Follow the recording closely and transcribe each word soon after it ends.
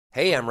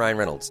Hey, I'm Ryan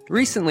Reynolds.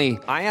 Recently,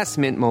 I asked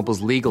Mint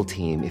Mobile's legal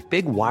team if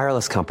big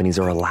wireless companies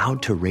are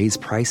allowed to raise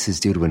prices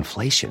due to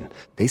inflation.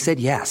 They said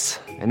yes.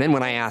 And then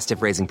when I asked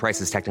if raising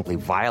prices technically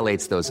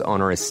violates those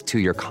onerous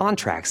two-year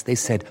contracts, they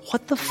said,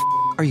 "What the f***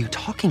 are you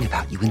talking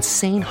about, you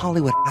insane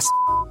Hollywood ass?"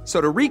 So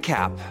to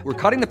recap, we're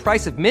cutting the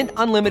price of Mint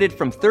Unlimited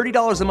from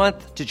 $30 a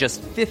month to just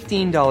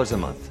 $15 a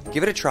month.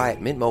 Give it a try at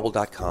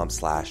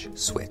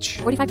mintmobile.com/switch.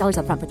 $45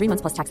 up front for 3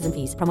 months plus taxes and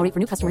fees. Promo rate for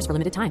new customers for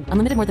limited time.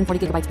 Unlimited more than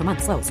 40 gigabytes per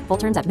month. Slows full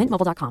terms at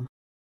mintmobile.com.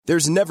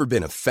 There's never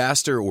been a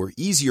faster or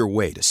easier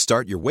way to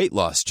start your weight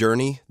loss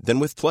journey than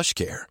with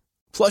PlushCare.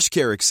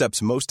 PlushCare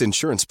accepts most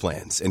insurance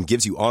plans and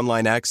gives you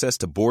online access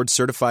to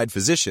board-certified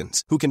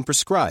physicians who can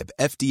prescribe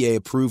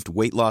FDA-approved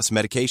weight loss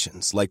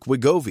medications like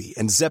Wegovy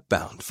and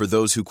Zepbound for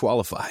those who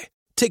qualify.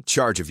 Take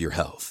charge of your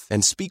health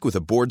and speak with a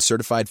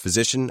board-certified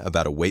physician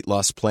about a weight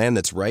loss plan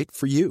that's right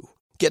for you.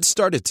 Get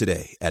started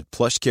today at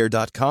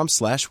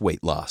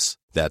plushcare.com/weight loss.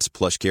 That's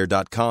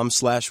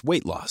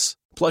plushcare.com/weight loss.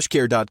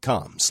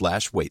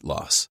 plushcare.com/weight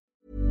loss.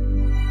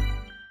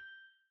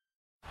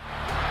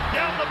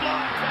 Down the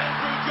block,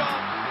 Andrew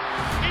John.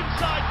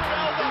 Inside for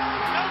Elba.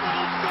 Elba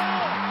will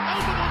score.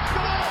 Elba will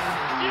score.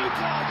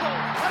 Newcastle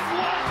have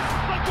won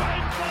the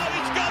Grand Final.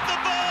 He's got the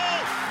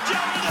ball.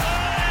 Jared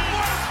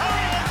Hayes.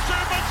 Oh,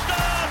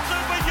 superstar,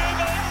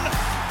 superhuman.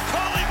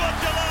 Call him what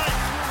you like.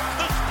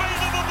 The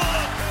speed of a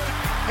bullet.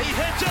 He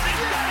hits it.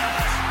 He's got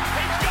it.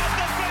 He's got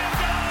the fair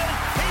goal.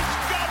 He's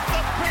got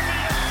the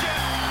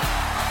premiership.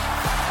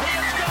 He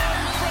has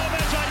gone from,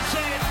 as I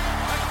said,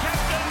 a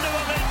captain to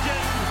a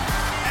legend.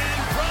 And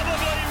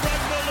probably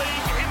rugby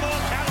league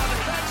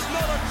immortality. That's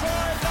not a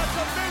try, that's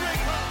a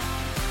miracle.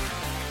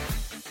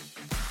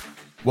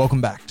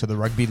 Welcome back to the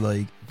Rugby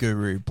League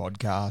Guru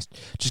podcast.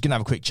 Just going to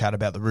have a quick chat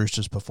about the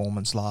Roosters'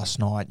 performance last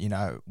night. You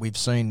know, we've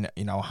seen,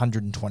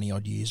 120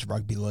 odd years of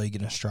rugby league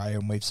in Australia,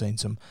 and we've seen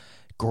some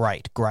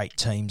great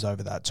teams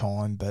over that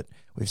time, but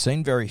we've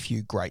seen very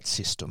few great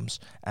systems.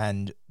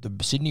 And the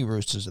Sydney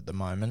Roosters at the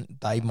moment,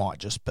 they might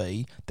just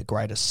be the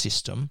greatest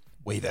system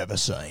we've ever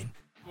seen.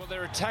 Well,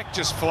 their attack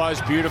just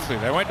flows beautifully.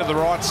 They went to the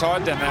right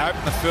side, then they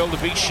opened the field, a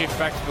big shift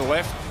back to the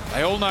left.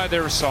 They all know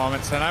their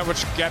assignments. They know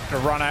which gap to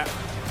run at,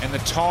 and the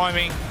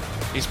timing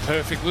is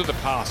perfect. Look at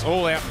the pass,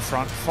 all out in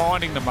front,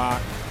 finding the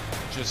mark.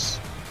 Just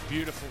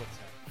beautiful attack.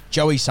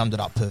 Joey summed it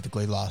up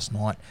perfectly last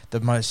night. The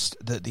most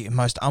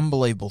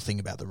unbelievable thing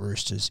about the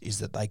Roosters is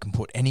that they can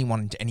put anyone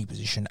into any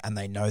position and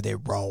they know their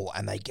role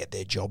and they get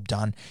their job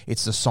done.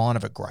 It's the sign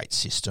of a great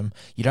system.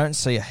 You don't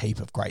see a heap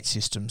of great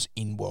systems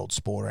in world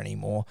sport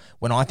anymore.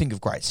 When I think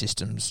of great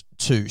systems,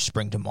 two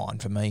spring to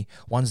mind for me.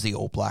 One's the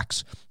All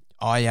Blacks.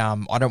 I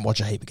don't watch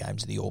a heap of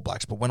games of the All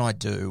Blacks, but when I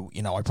do,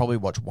 I probably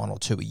watch one or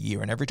two a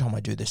year, and every time I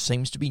do, there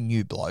seems to be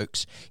new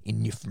blokes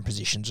in different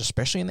positions,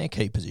 especially in their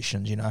key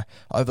positions.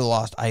 Over the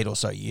last 8 or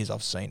so years,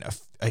 I've seen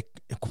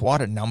quite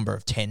a number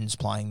of 10s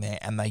playing there,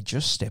 and they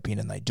just step in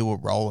and they do a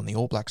role, and the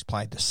All Blacks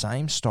played the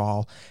same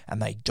style,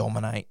 and they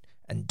dominate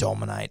and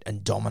dominate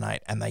and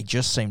dominate, and they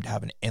just seem to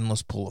have an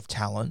endless pool of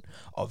talent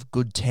of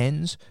good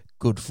 10s,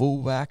 good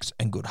fullbacks,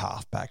 and good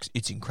halfbacks.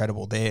 It's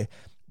incredible.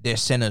 Their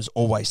centres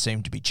always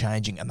seem to be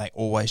changing, and they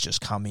always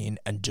just come in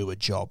and do a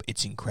job.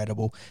 It's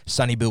incredible.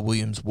 Sonny Bill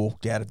Williams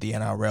walked out of the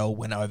NRL,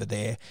 went over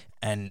there,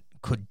 and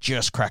could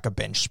just crack a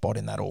bench spot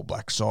in that All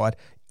Black side.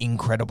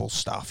 Incredible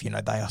stuff.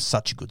 They are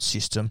such a good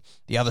system.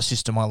 The other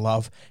system I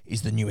love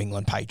is the New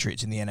England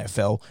Patriots in the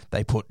NFL.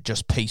 They put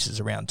just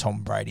pieces around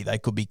Tom Brady. They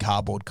could be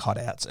cardboard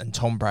cutouts, and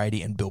Tom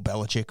Brady and Bill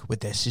Belichick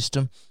with their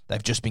system,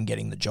 they've just been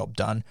getting the job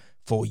done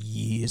for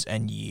years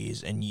and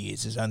years and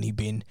years. There's only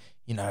been,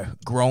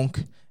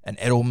 Gronk and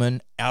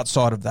Edelman.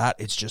 Outside of that,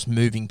 it's just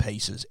moving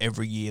pieces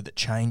every year that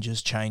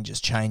changes.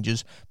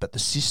 But the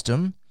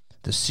system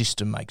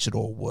makes it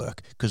all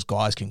work because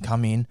guys can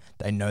come in,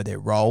 they know their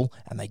role,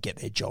 and they get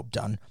their job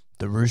done.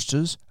 The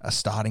Roosters are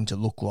starting to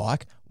look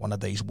like one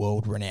of these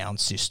world-renowned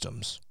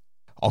systems.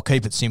 I'll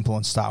keep it simple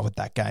and start with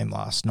that game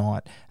last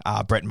night.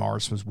 Brett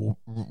Morris was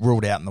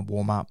ruled out in the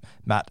warm-up.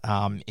 Matt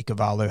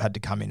Ikuvalu had to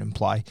come in and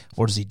play.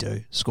 What does he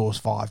do? Scores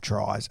 5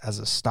 tries. As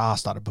a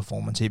star-studded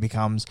performance, he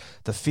becomes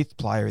the 5th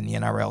player in the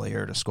NRL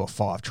era to score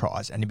 5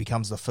 tries, and he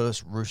becomes the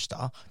first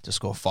Rooster to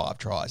score 5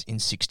 tries in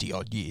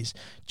 60-odd years.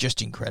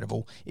 Just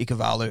incredible.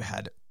 Ikuvalu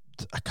had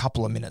a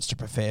couple of minutes to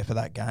prepare for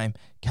that game,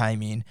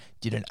 came in,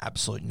 did an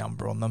absolute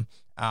number on them.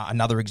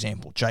 Another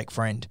example, Jake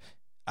Friend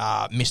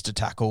missed a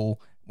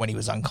tackle when he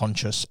was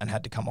unconscious and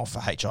had to come off for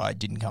HI,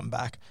 didn't come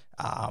back.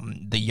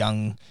 The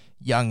young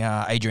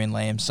Adrian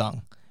Lam's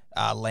son,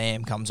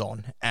 Lamb comes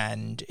on,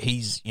 and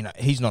he's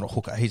not a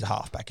hooker, he's a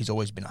halfback. He's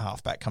always been a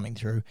halfback coming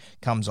through,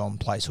 comes on,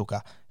 plays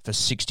hooker for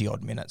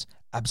 60-odd minutes,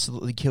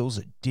 absolutely kills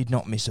it, did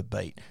not miss a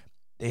beat.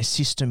 Their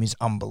system is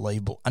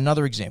unbelievable.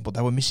 Another example,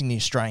 they were missing the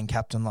Australian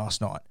captain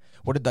last night.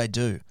 What did they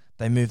do?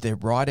 They moved their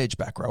right edge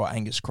back rower,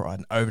 Angus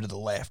Crichton, over to the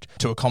left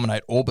to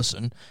accommodate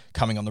Orbison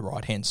coming on the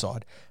right-hand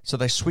side. So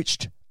they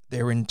switched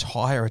their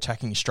entire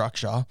attacking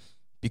structure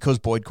because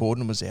Boyd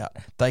Cordon was out.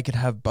 They could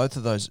have both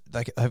of those.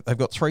 They've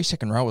got 3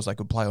 second rowers they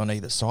could play on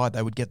either side.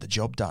 They would get the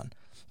job done.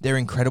 They're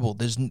incredible.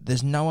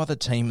 There's no other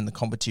team in the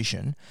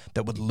competition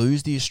that would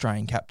lose the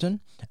Australian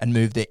captain and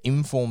move their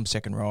informed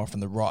second rower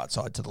from the right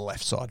side to the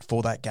left side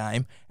for that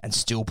game and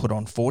still put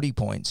on 40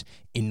 points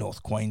in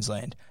North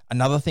Queensland.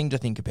 Another thing to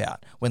think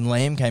about, when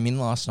Lamb came in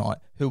last night,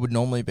 who would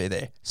normally be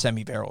there?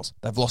 Sammy Verrills.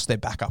 They've lost their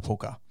backup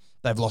hooker.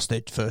 They've lost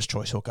their first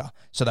choice hooker.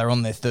 So they're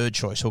on their third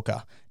choice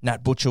hooker.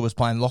 Nat Butcher was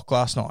playing lock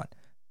last night.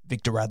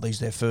 Victor Radley's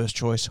their first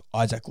choice.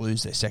 Isaac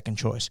Liu's their second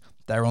choice.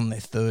 They're on their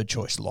third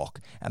choice lock.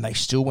 And they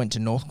still went to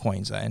North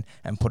Queensland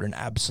and put an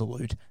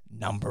absolute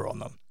number on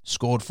them.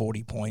 Scored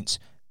 40 points.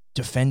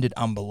 Defended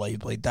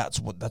unbelievably. That's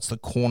the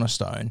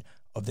cornerstone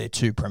of their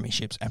 2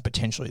 premierships, and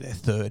potentially their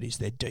third is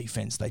their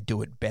defence. They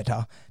do it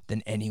better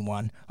than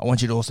anyone. I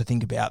want you to also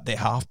think about their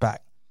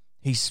halfback.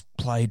 He's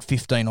played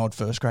 15-odd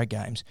first-grade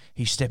games.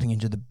 He's stepping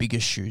into the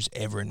biggest shoes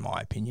ever, in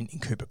my opinion, in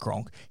Cooper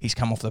Cronk. He's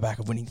come off the back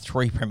of winning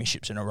 3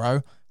 premierships in a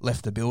row,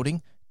 left the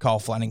building. Kyle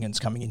Flanagan's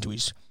coming into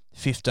his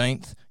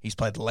 15th. He's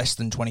played less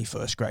than 20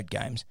 first-grade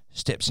games,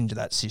 steps into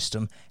that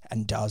system,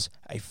 and does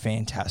a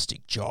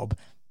fantastic job.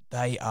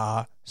 They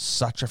are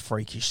such a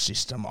freakish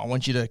system. I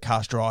want you to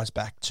cast your eyes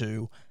back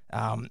to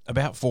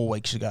about 4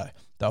 weeks ago.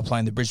 They were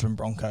playing the Brisbane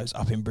Broncos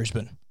up in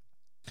Brisbane.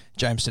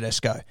 James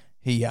Tedesco,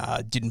 he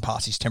didn't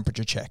pass his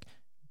temperature check.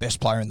 Best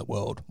player in the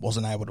world,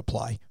 wasn't able to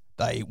play.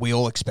 We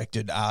all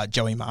expected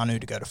Joey Manu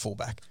to go to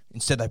fullback.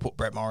 Instead, they put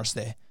Brett Morris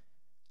there.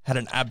 Had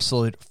an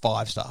absolute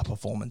 5-star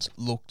performance.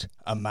 Looked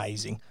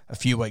amazing. A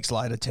few weeks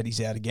later,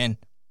 Teddy's out again.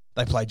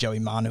 They played Joey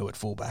Manu at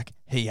fullback.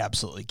 He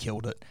absolutely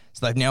killed it.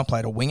 So they've now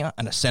played a winger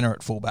and a centre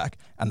at fullback,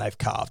 and they've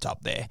carved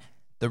up there.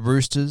 The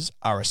Roosters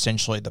are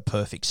essentially the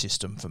perfect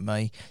system for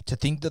me. To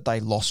think that they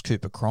lost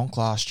Cooper Cronk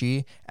last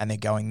year and they're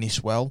going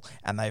this well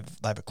and they've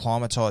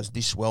acclimatised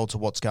this well to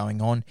what's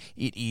going on,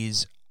 it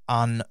is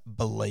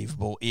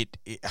unbelievable.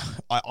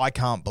 I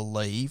can't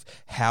believe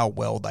how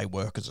well they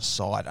work as a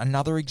side.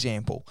 Another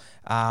example,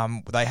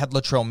 they had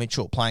Latrell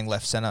Mitchell playing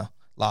left centre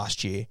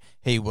last year.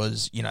 He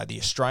was, the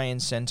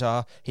Australian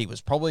centre. He was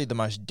probably the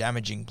most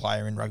damaging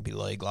player in rugby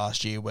league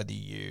last year, whether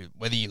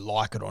you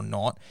like it or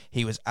not.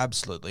 He was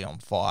absolutely on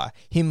fire.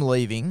 Him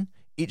leaving,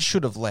 it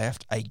should have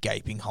left a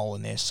gaping hole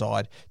in their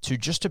side. To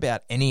just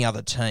about any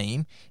other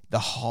team, the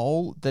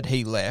hole that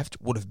he left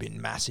would have been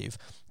massive.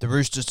 The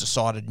Roosters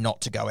decided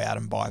not to go out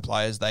and buy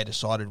players. They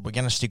decided, we're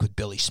going to stick with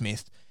Billy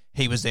Smith.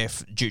 He was there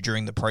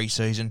during the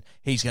preseason.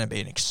 He's going to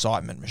be an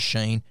excitement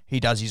machine. He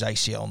does his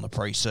ACL in the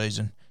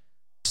preseason.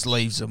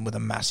 Leaves them with a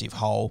massive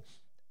hole.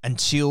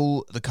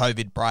 Until the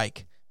COVID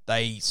break,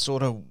 they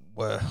sort of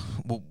were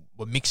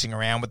mixing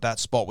around with that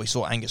spot. We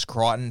saw Angus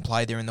Crichton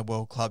play there in the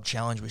World Club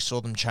Challenge. We saw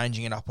them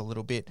changing it up a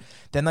little bit.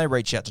 Then they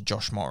reached out to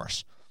Josh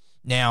Morris.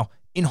 Now,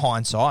 in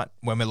hindsight,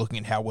 when we're looking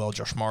at how well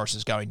Josh Morris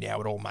is going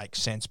now, it all makes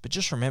sense. But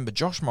just remember,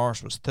 Josh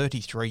Morris was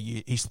 33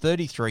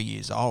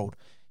 years old.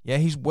 Yeah,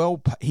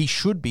 he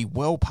should be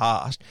well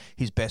past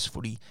his best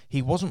footy.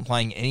 He wasn't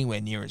playing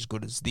anywhere near as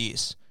good as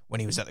this when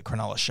he was at the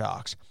Cronulla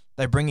Sharks.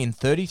 They bring in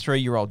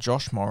 33-year-old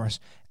Josh Morris,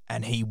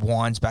 and he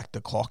winds back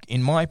the clock.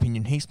 In my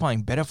opinion, he's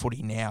playing better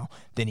footy now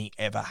than he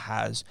ever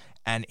has,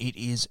 and it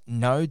is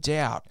no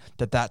doubt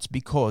that that's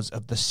because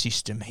of the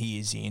system he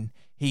is in.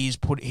 He's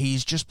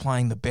just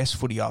playing the best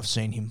footy I've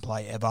seen him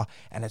play ever,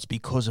 and it's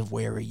because of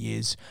where he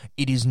is.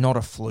 It is not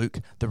a fluke.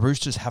 The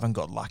Roosters haven't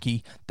got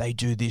lucky. They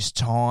do this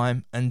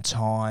time and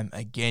time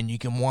again. You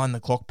can wind the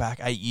clock back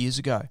 8 years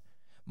ago.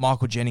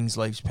 Michael Jennings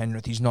leaves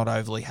Penrith. He's not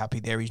overly happy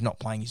there. He's not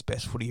playing his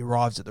best footy. He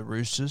arrives at the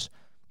Roosters,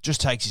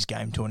 just takes his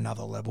game to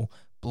another level,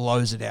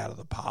 blows it out of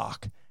the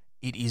park.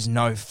 It is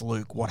no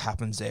fluke what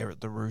happens there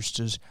at the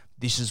Roosters.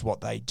 This is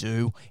what they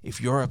do.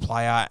 If you're a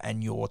player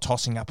and you're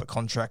tossing up a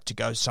contract to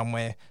go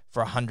somewhere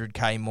for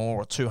 $100K more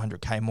or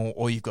 $200K more,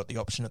 or you've got the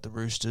option at the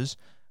Roosters,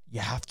 you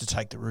have to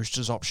take the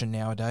Roosters option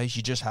nowadays.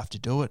 You just have to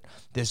do it.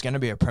 There's going to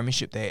be a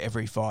premiership there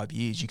every 5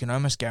 years. You can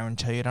almost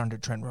guarantee it under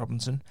Trent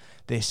Robinson.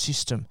 Their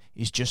system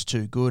is just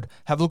too good.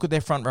 Have a look at their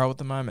front row at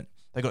the moment.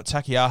 They've got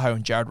Takiaho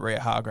and Jared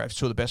Rea-Hargraves,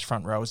 two of the best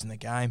front rowers in the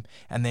game.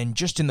 And then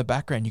just in the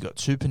background, you've got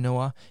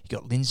Tupanua,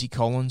 you've got Lindsay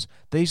Collins.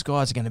 These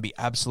guys are going to be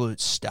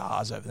absolute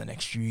stars over the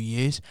next few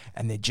years,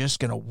 and they're just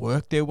going to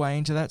work their way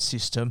into that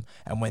system.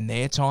 And when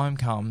their time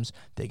comes,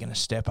 they're going to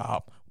step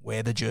up,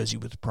 wear the jersey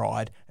with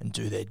pride, and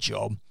do their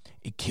job.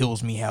 It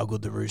kills me how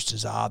good the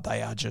Roosters are.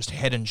 They are just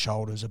head and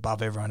shoulders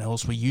above everyone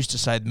else. We used to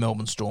say the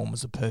Melbourne Storm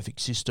was the perfect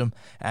system,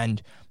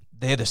 and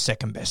they're the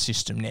second best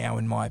system now,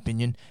 in my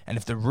opinion. And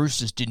if the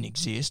Roosters didn't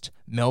exist,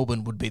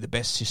 Melbourne would be the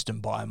best system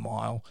by a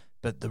mile.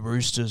 But the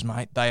Roosters,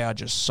 mate, they are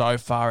just so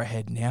far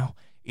ahead now.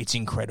 It's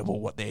incredible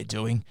what they're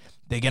doing.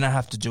 They're going to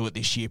have to do it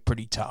this year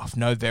pretty tough.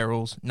 No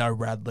Verrills, no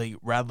Radley.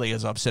 Radley,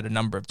 as I've said a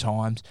number of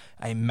times,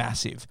 a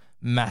massive,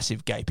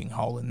 massive gaping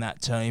hole in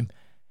that team.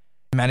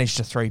 Managed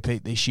to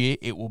three-peat this year,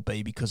 it will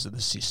be because of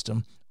the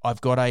system. I've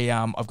got a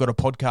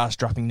podcast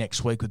dropping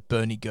next week with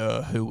Bernie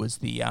Gurr, who was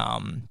the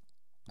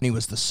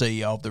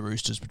CEO of the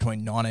Roosters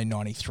between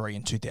 1993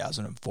 and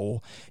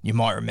 2004. You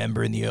might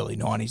remember in the early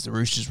 90s, the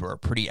Roosters were a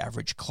pretty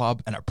average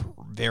club and a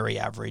very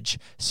average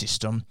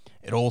system.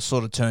 It all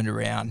sort of turned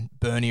around.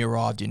 Bernie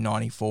arrived in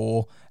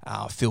 94.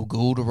 Phil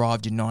Gould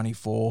arrived in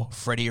 94.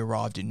 Freddie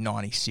arrived in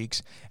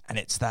 96. And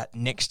it's that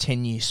next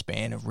 10-year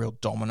span of real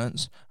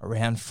dominance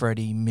around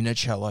Freddie,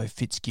 Minicello,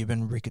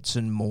 Fitzgibbon,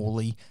 Ricketson,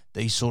 Morley,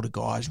 these sort of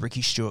guys.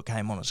 Ricky Stewart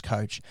came on as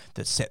coach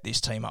that set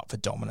this team up for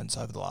dominance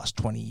over the last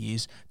 20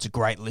 years. It's a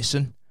great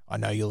listen. I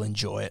know you'll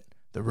enjoy it.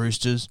 The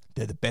Roosters,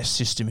 they're the best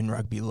system in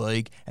rugby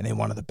league, and they're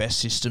one of the best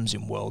systems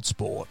in world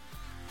sport.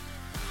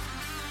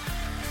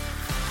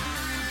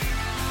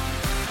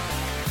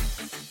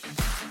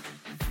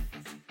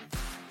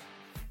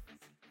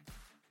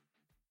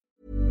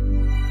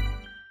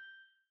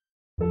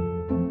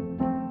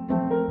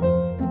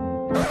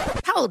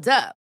 Hold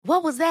up.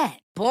 What was that?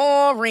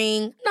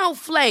 Boring. No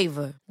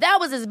flavor. That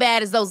was as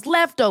bad as those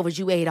leftovers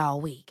you ate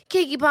all week.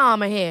 Keke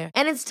Palmer here,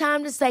 and it's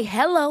time to say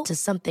hello to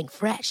something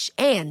fresh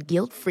and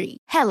guilt-free.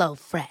 Hello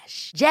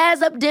Fresh.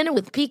 Jazz up dinner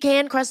with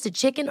pecan-crusted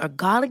chicken or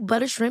garlic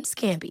butter shrimp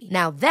scampi.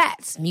 Now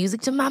that's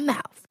music to my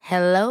mouth.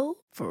 Hello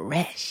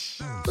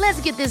Fresh.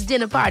 Let's get this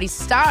dinner party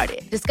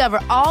started. Discover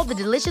all the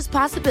delicious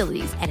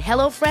possibilities at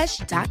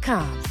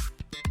HelloFresh.com.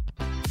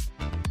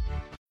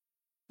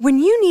 When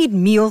you need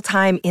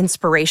mealtime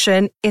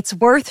inspiration, it's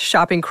worth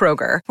shopping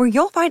Kroger, where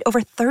you'll find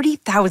over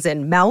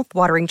 30,000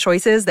 mouth-watering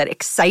choices that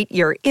excite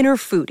your inner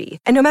foodie.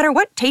 And no matter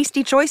what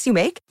tasty choice you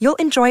make, you'll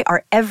enjoy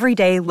our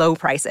everyday low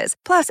prices,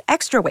 plus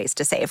extra ways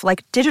to save,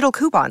 like digital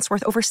coupons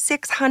worth over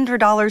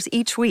 $600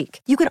 each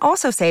week. You can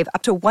also save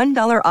up to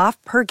 $1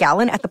 off per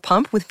gallon at the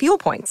pump with fuel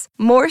points.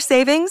 More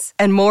savings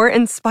and more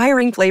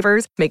inspiring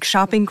flavors make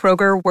shopping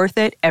Kroger worth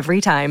it every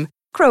time.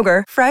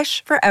 Kroger,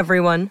 fresh for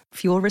everyone.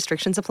 Fuel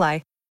restrictions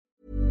apply.